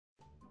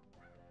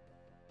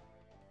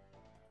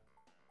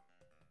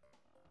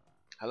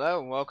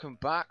Hello and welcome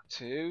back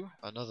to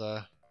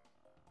Another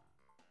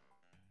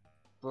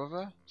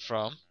Brother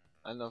from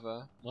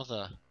Another.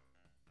 Mother.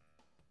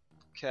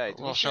 Okay,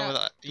 What's wrong with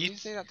that? do you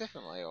say that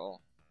differently or?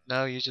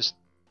 No, you're just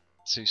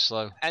too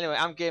slow. Anyway,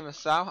 I'm Gamer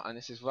Sal and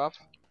this is Rob.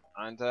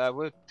 And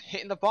we're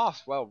hitting the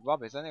boss. Well,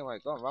 Rob is anyway.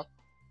 Go on, Rob.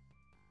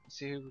 Let's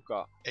see who we've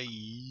got. Hey.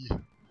 I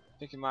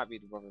think it might be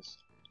the brothers.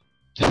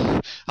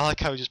 I like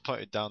how he just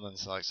pointed down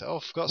and like said, "Oh, I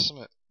forgot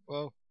something."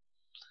 Whoa.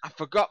 I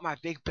forgot my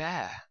big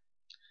bear.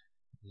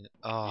 Yeah.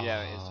 Oh.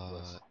 Yeah, it is the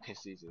worst.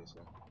 Piss easy this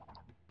one.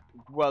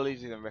 Well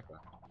easier than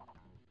Ripper.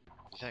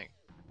 You think?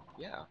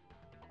 Yeah.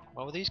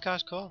 What were these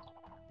guys called?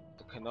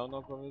 The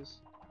Kanono brothers.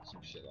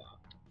 Some shit like that.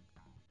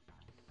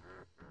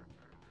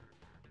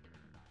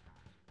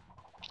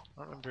 I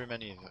don't remember him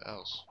any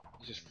else.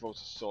 He just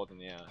throws a sword in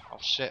the air. Oh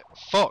shit!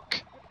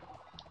 Fuck.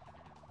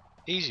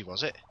 Easy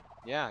was it?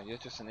 Yeah, you're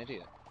just an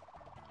idiot.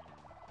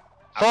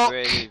 Fuck!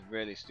 A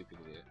really stupid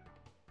idiot.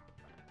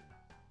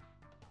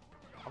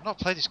 I've not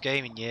played this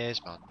game in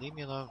years, man. Leave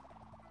me alone.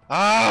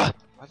 Ah!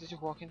 Why did you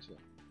walk into it?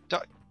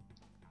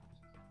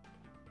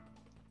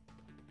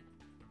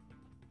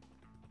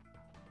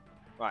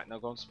 Right, now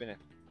go and spin it.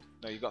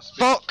 No, you got to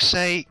spin. Fuck's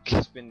sake!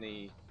 Spin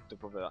the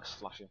brother that's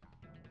flashing.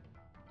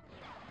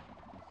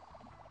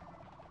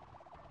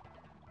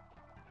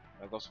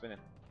 Now go spin it.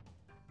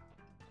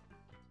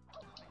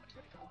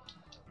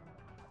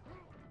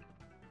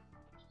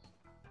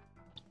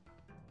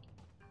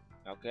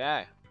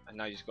 Okay, and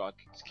now you just got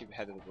to keep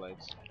ahead of the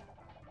blades.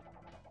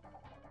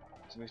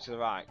 So move to the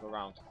right, go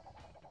around.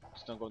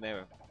 Just don't go near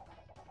him.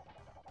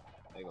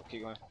 There you go,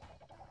 keep going.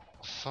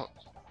 Fuck.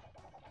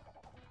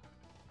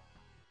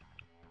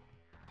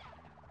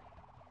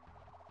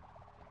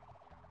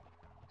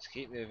 Just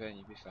keep moving,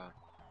 you'll be fine.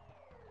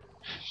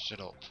 Shut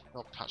up.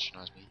 Don't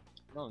patronise me.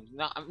 No,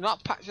 I'm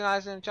not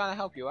patronising, I'm trying to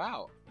help you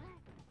out.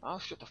 I'll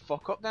shut the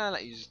fuck up then and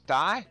let you just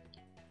die.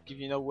 Give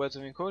you no words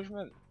of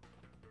encouragement.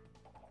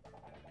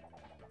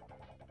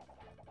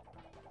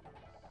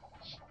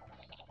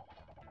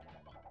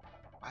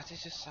 Why did you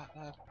just sat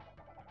there?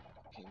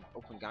 Fucking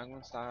open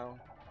gangman style.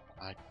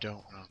 I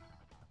don't know.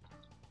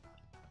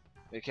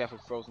 Be careful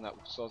throwing that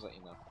swords at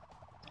you now.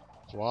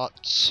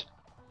 What?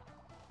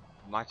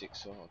 Magic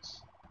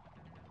swords.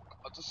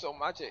 God, they're so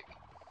magic.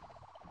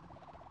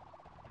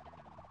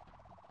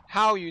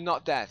 How are you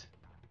not dead?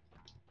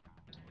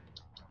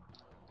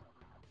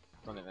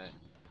 Done it, mate.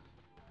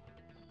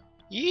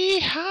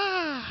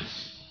 Yeehaw!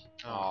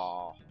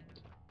 Oh.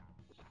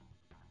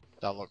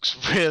 That looks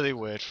really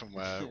weird from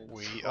where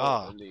we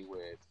are. Totally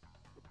weird.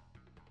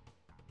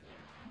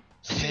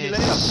 It's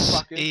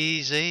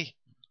easy.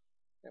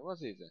 It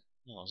was easy.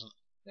 It wasn't.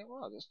 It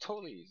was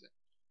totally easy.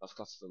 That's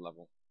class of the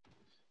level.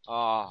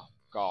 Oh,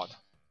 God.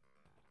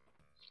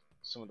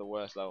 Some of the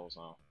worst levels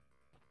now.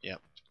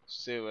 Yep.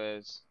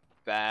 Sewers,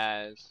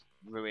 bears,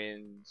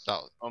 ruins,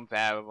 That,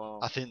 unbearable.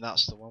 I think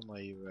that's the one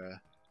where you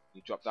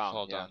drop down.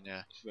 fall Yeah. down,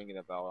 yeah. It's ringing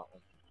a bell, that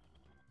one.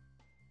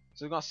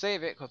 So we're gonna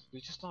save it because we're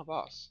just not a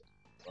boss.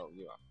 Well,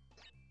 you are.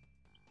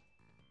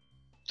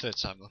 Third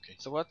time lucky.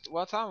 So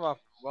what time, Rob?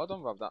 Well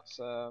done, Rob. That's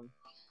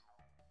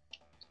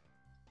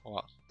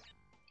What?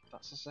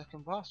 That's the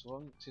second boss. We're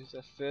on to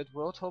the third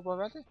world hub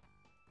already.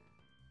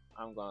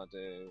 I'm gonna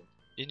do.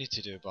 You need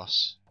to do a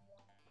boss.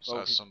 So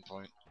Well, at some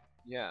point.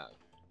 Yeah,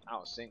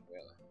 out of sync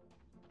really.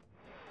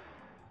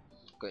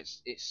 But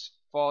it's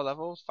 4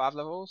 levels, 5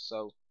 levels,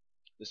 so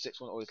the 6th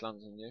one always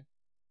lands on you.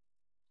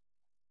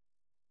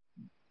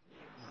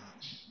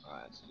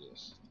 Alright, let's do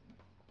this.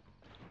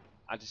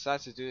 I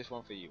decided to do this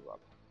one for you, Rob,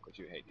 because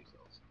you hate these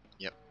levels.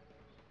 Yep.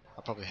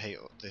 I probably hate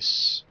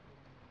this.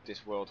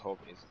 This world hub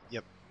is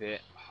Yep. a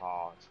bit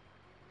hard.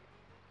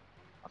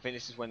 I think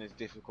this is when the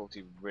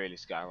difficulty really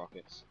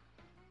skyrockets.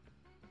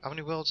 How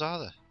many worlds are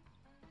there?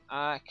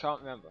 I can't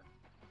remember.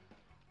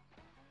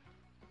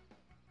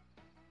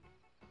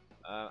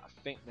 I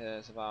think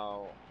there's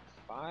about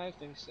 5,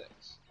 maybe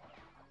 6.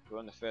 We're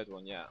on the 3rd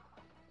one yet.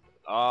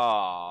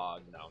 Oh,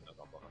 no, not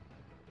bother.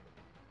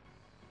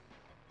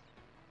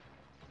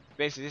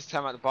 Basically, this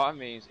time at the bottom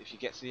means if you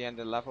get to the end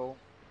of the level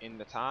in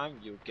the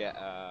time, you'll get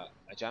a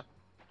gem.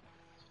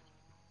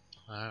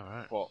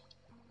 Alright. But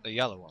The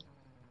yellow one?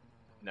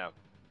 no,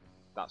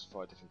 that's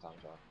for a different time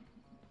zone.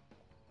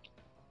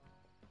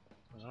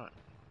 Alright.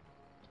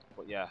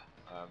 But yeah,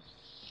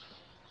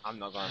 I'm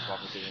not going to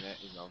bother doing it,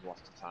 even though I've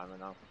lost the timer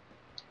now.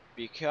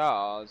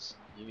 Because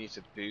you need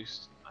to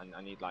boost, and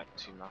I need like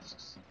 2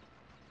 masks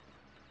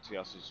to be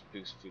able to just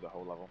boost through the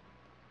whole level.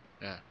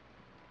 Yeah.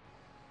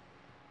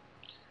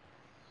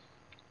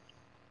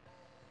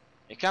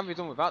 It can be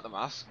done without the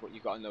mask, but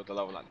you got to know the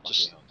level at the back of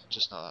your hand.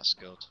 Just not that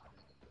skilled.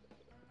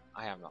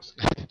 I am not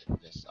skilled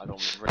at this. I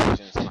don't rage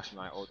and smash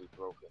my already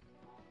broken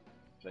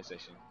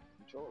PlayStation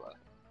controller.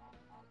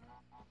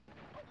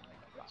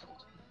 That's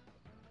what.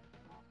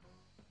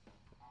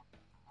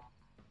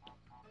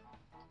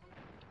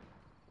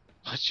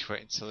 Why'd you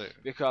wait until it...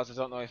 Because I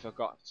don't know if I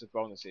got to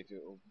bonus if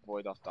it will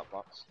void off that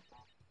box.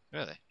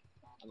 Really?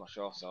 I'm not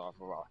sure, so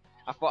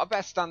I thought I'd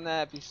better stand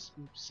there, be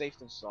safe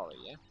than sorry,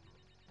 yeah?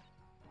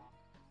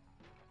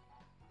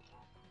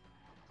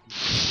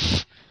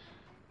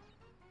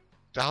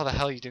 How the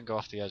hell you didn't go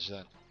off the edge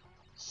then?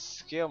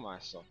 Skill, my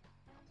son.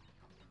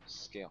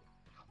 Skill.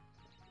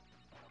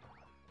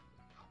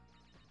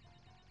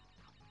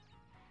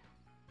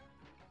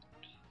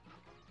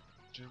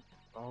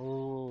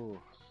 Oh,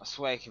 I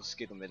swear you can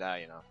skid on mid-air,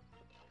 you know.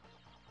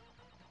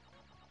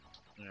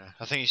 Yeah,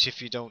 I think it's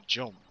if you don't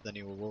jump, then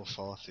you will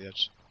fall off the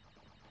edge.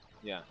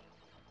 Yeah.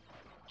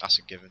 That's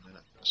a given, isn't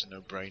it? That's a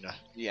no-brainer.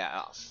 Yeah,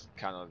 that's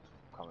kind of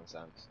common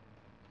sense.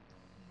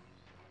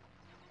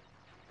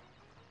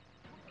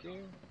 Thank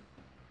you.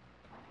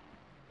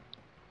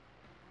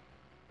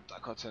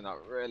 That could turn out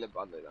really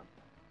badly then.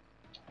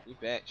 You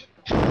bitch.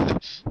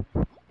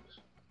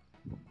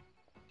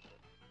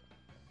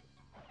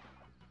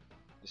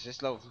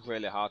 This level's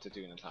really hard to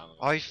do in a time.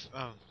 Oh, you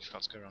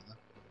forgot to go around there.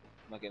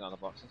 Am I getting on the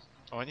boxes?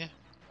 Oh, aren't you?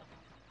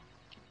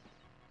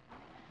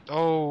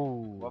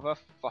 Oh!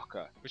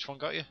 Motherfucker. Which one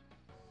got you?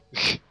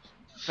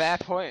 Fair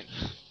point.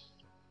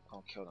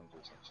 I'll kill them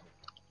dudes actually.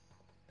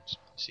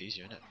 It's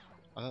easier, isn't it?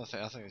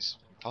 I think it's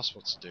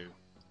impossible to do.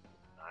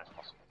 Nah, it's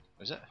possible.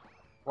 Is it?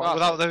 Well, What,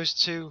 without those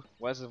two?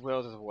 Where's the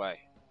will there's a way.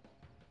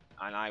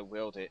 And I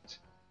willed it.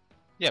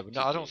 Yeah, but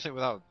no, I don't think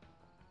without.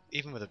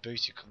 Even with a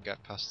boost, you couldn't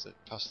get past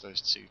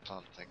those two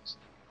plant things.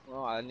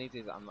 Well, I would need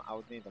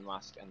the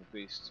mask and the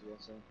boost to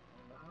also.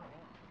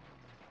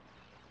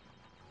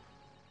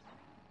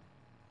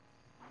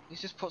 He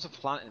just puts a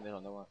plant in the middle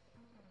of nowhere.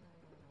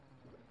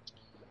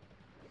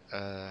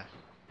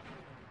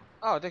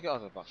 Oh, I did get out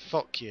of the box.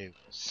 Fuck you.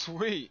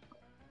 Sweet.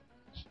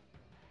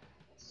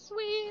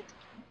 Sweet.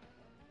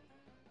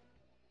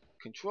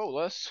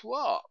 Controller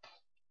swap.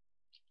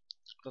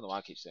 Don't know why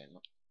I keep saying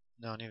that.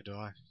 No, neither do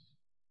I.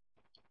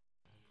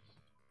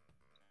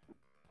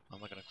 I'm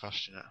not gonna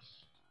question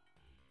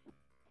it.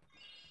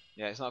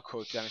 Yeah, it's not a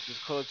coloured gem. If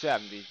it's a coloured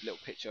gem, the little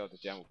picture of the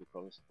gem will be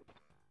coloured.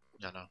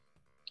 No.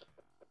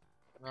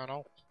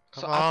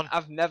 Come So on.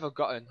 I've never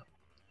gotten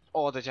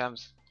all the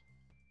gems.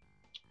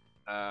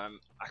 I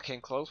came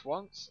close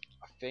once.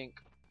 I think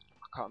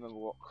I can't remember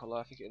what colour.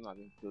 I think it might have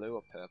been blue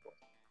or purple.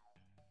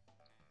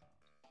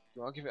 Do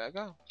you want to give it a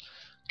go?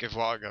 Give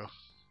what a go.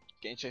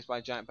 Getting chased by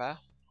a giant bear?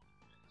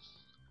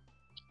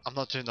 I'm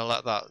not doing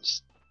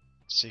that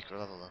secret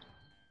level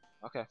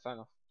though. Okay, fair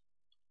enough.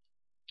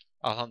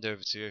 I'll hand it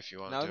over to you if you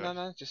want to do it.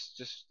 No.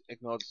 Just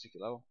ignore the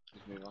secret level.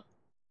 Just move on.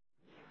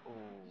 Oh,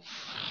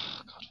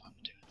 God, what am I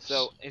doing?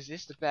 So, is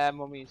this the bear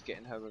mummy's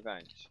getting her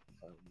revenge?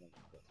 If I remember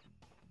correctly.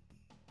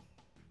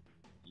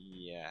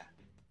 Yeah.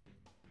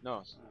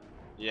 No.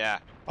 Yeah.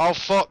 Oh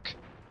fuck!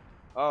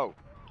 Oh.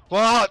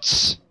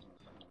 What?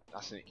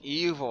 That's an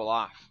evil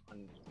laugh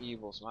and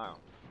evil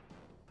smile.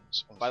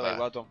 By the way,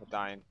 well done for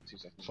dying 2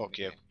 seconds. Fuck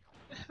you.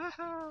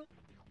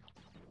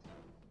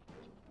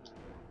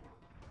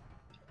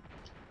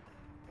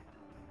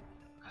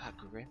 That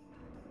grin.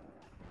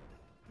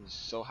 He's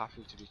so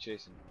happy to be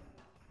chasing.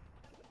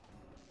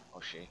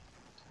 Or she.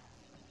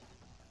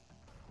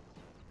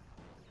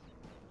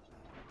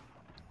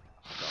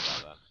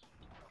 Forgot about that.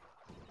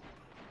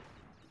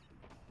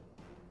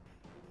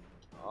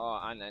 Oh,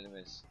 and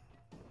enemies.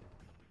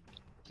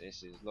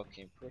 This is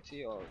looking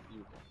pretty or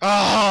evil.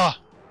 Ah!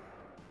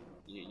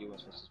 You were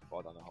supposed to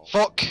fall down the hole.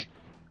 Fuck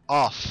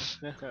off!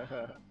 Fuck am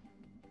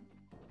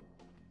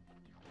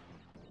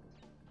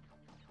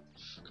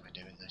I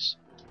doing this?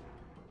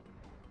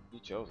 You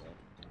chose it.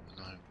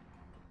 No.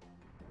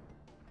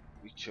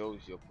 You chose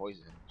your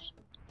poison.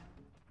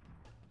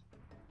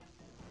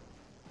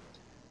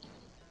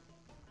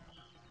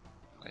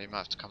 You might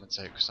have to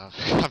commentate because I've.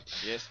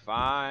 Yes,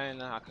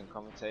 fine. I can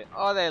commentate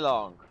all day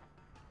long.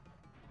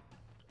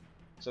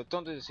 So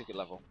don't do the secret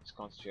level. Just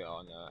concentrate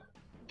on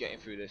getting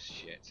through this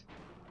shit.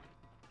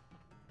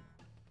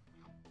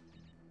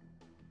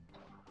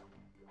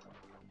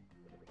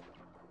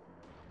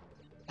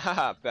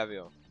 Haha,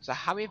 burial. So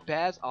how many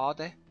bears are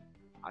there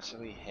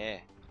actually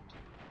here?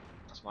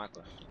 That's my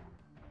question.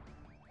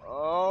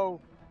 Oh!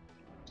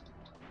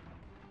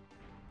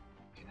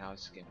 Okay, now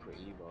it's getting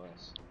pretty evil,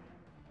 this.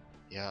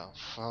 Yeah,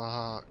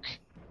 fuck.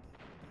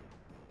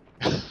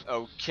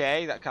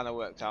 Okay, that kind of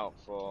worked out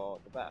for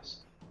the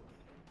best.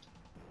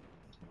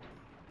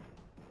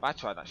 If I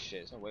tried that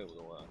shit, there's no way it would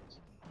have worked.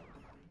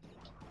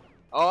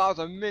 Oh, that was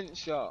a mint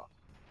shot!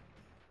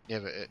 Yeah,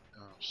 but it.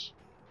 Oh,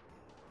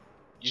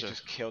 You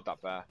just killed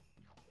that bear.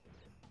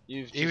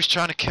 He was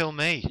trying to kill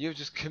me. You've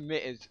just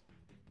committed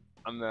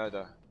a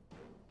murder.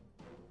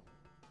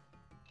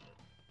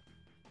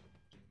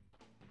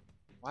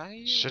 Why are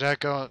you? Should I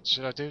go?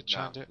 Should I do?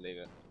 Try No, and do it? leave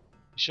it.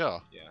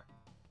 Sure.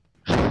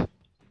 Yeah.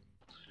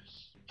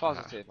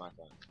 Positive, my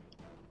friend.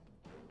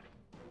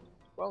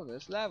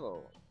 Bonus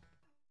level.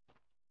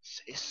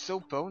 It's so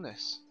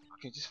bonus. I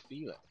can just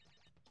feel it.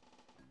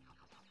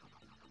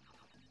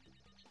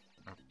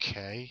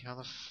 Okay. How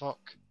the fuck?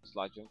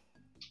 Slide jump.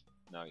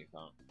 No, you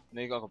can't.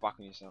 No, you gotta go back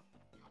on yourself.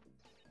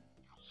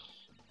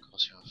 Of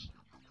course you have.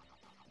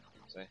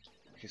 See?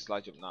 You can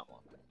slide jump that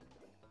one.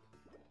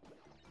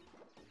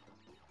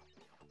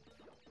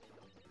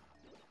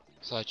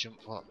 Slide jump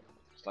what?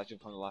 Slide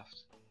jump on the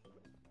left.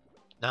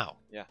 Now?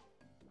 Yeah.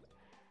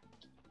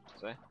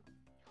 See?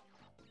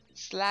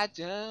 Slide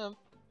jump.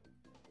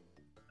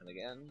 And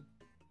again.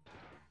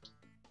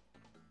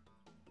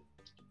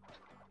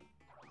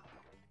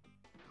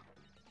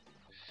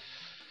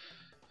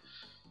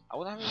 I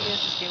wonder how many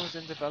years this game was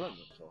in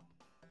development for.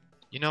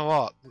 You know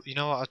what? You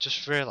know what? I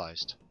just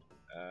realised.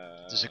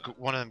 There's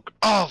one of them.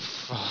 Oh!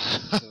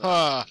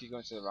 If you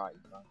go to the right, you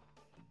can.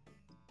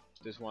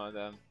 There's one of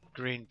them.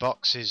 Green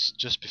boxes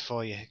just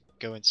before you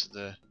go into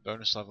the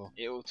bonus level.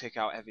 It will take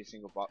out every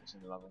single box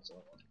in the level, so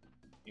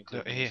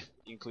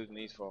including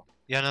these four.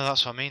 Yeah, no,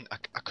 that's what I mean.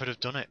 I could have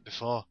done it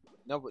before.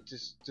 No, but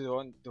just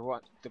the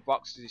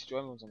box to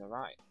destroy one's on the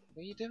right.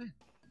 What are you doing?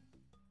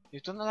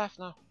 You've done the left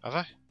now. Have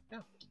I? Yeah.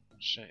 Oh,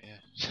 shit,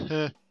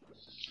 yeah.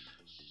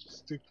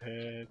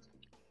 Stupid.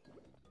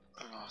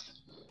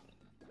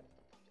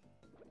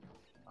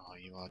 Oh,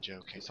 you are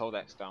joking. Just hold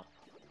X down.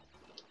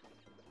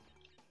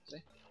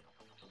 See?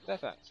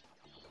 Perfect.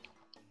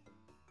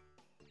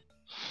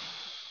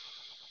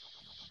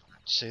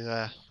 See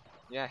there?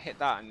 Yeah, hit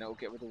that and it'll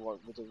get rid of the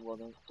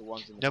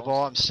ones in the No, but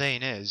what I'm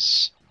saying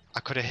is, I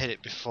could have hit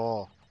it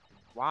before.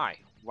 Why?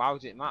 Why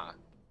would it matter?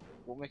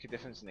 Won't make a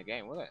difference in the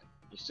game, will it?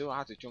 You still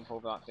have to jump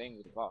over that thing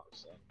with the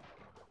box. So.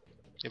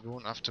 Yeah, we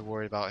won't have to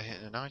worry about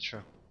hitting a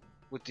nitro.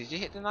 Well, did you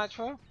hit the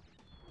nitro?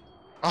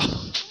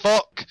 Oh,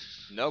 fuck!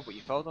 No, but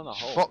you fell down a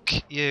hole. Fuck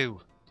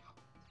you!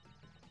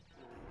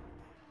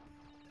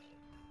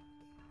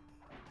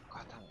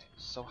 God damn it,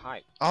 so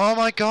hype. Oh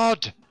my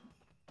god!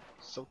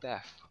 So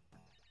deaf.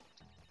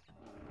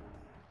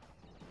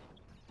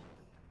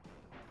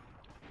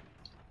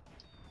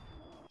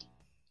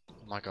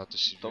 Oh my god,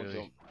 this is Don't really...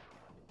 jump.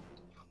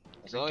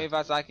 That's the only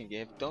advice I can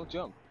give, don't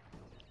jump.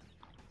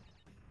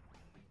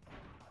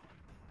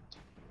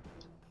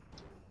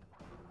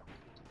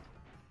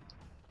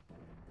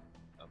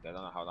 Okay, I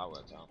don't know how that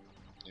worked out.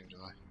 Neither do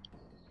I.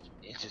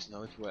 It just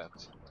knows it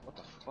worked. What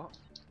the fuck?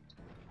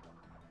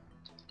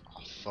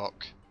 Oh,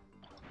 fuck.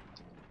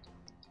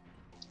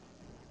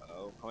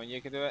 Oh, come on,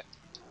 you can do it.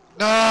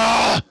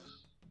 No!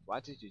 Why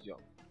did you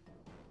jump?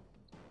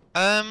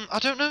 I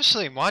don't know,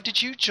 Slim. Why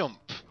did you jump?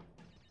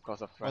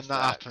 Because I When pressed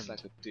that X happened.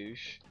 like a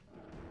douche.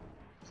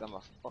 Because I'm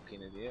a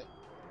fucking idiot.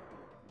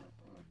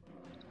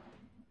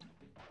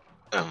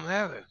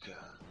 America!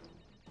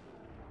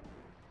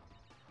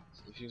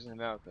 So if you was in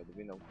America, there'd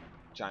be no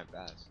giant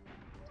bears.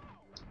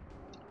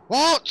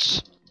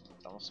 What?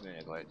 That must have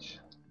been a glitch.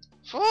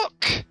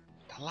 Fuck!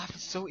 That laugh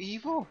is so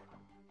evil!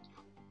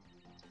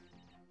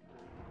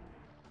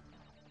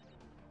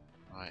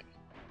 Right.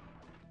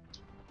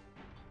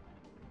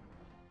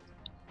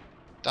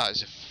 That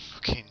is a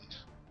fucking...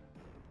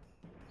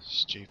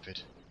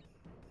 stupid.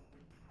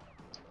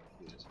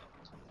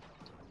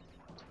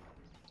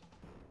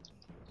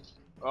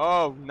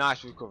 Oh,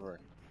 nice recovery.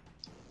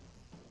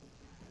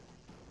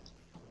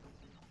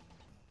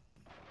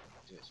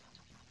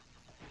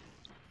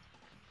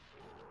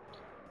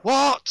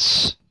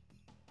 What?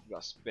 You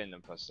gotta spin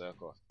them per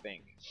circle, I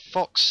think.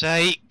 Fuck's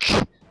sake!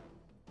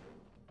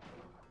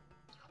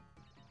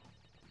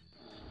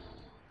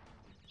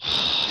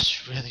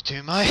 It's really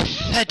doing my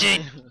head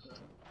in!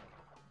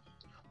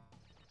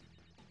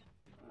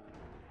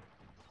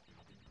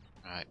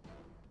 Right.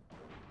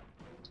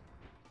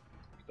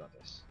 You got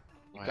this.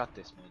 You Right. got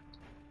this, man.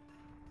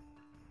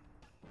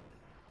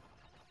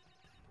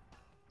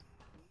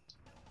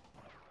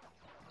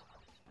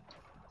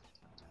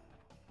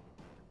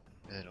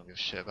 They don't give a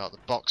shit about the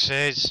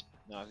boxes.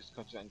 No, just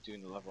concentrate on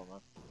doing the level, man.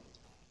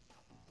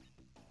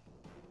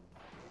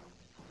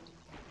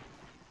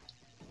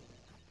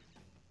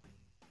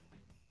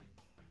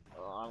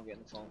 Oh, I'm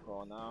getting a phone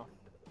call now.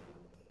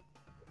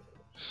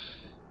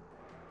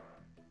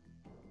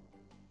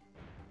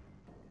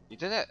 You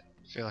did it!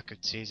 I feel like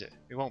I'd tease it.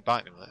 It won't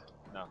bite me, will it?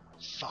 No.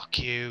 Fuck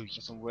you,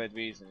 For some weird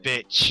reason,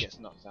 bitch. it gets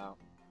knocked out.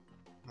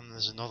 And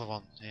there's another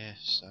one here,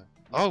 so...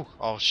 Oh!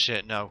 Oh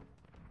shit, no.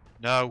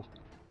 No!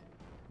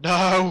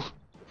 No!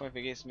 The funny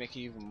thing is to make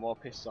you even more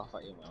pissed off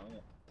at you now, isn't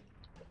it?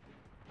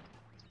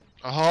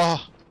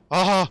 Oh!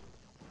 Oh!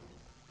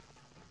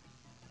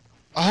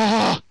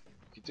 Oh!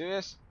 You do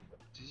this?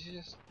 Did you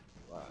just...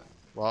 Right.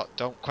 What?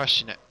 Don't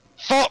question it.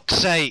 Fuck's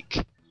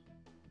sake!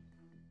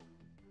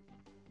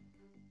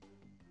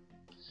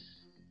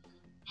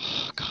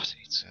 Oh god, I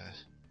need to...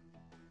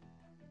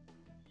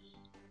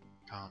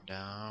 calm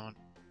down.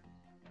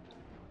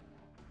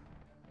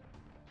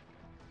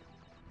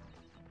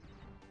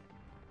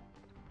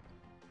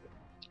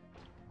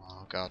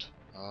 Oh god.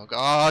 Oh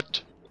god!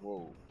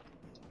 Whoa.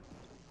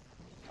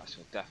 That's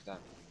your death then.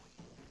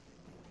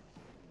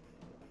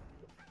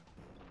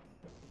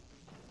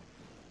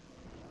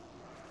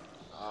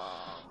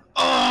 Oh.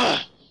 Ugh!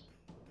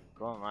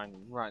 Go on, man.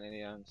 You're right in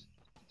the end.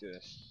 Do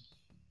this.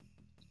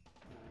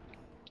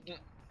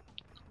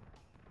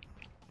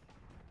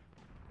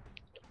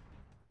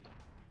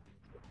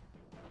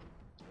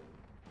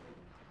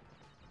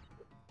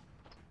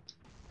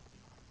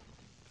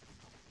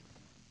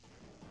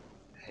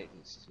 I hate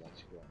these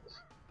electric ones.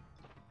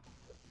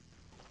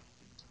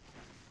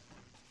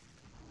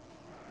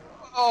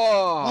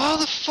 Oh! How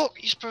the fuck are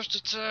you supposed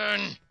to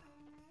turn?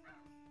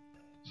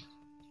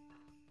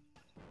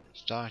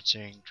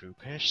 starting to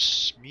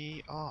piss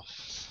me off.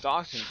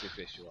 Starting to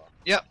piss you off.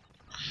 Yep.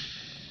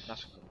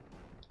 That's cool.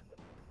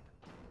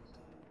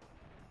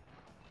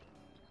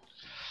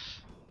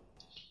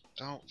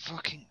 Don't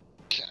fucking.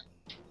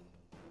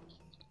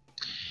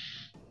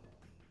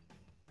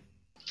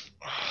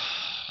 I'm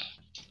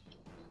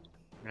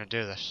gonna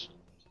do this.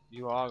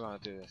 You are gonna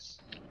do this.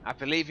 I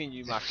believe in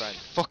you, my friend.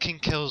 Fucking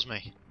kills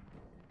me.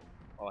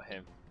 Or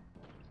him.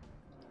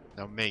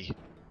 No, me.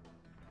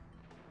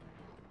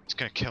 It's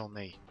gonna kill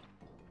me.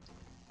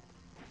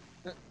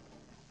 Fuck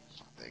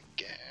the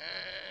game.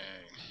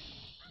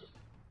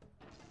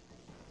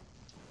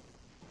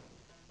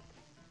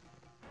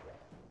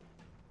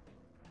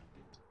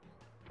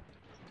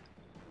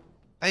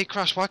 Hey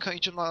Crash, why can't you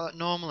jump like that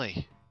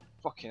normally?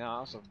 Fucking hell,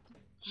 that's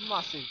a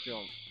massive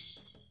jump.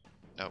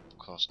 No, of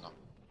course not.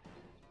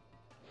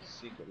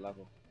 Secret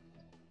level.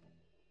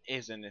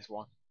 Is in this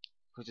one.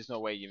 Because there's no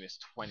way you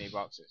missed 20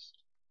 boxes.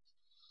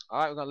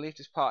 Alright, we're gonna leave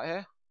this part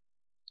here.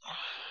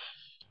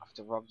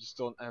 After Rob's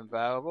done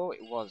unbearable,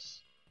 it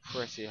was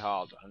pretty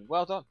hard. And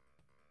well done.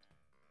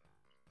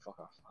 Fuck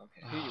off. I don't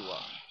care who you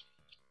are.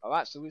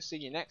 Alright, so we'll see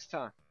you next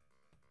time.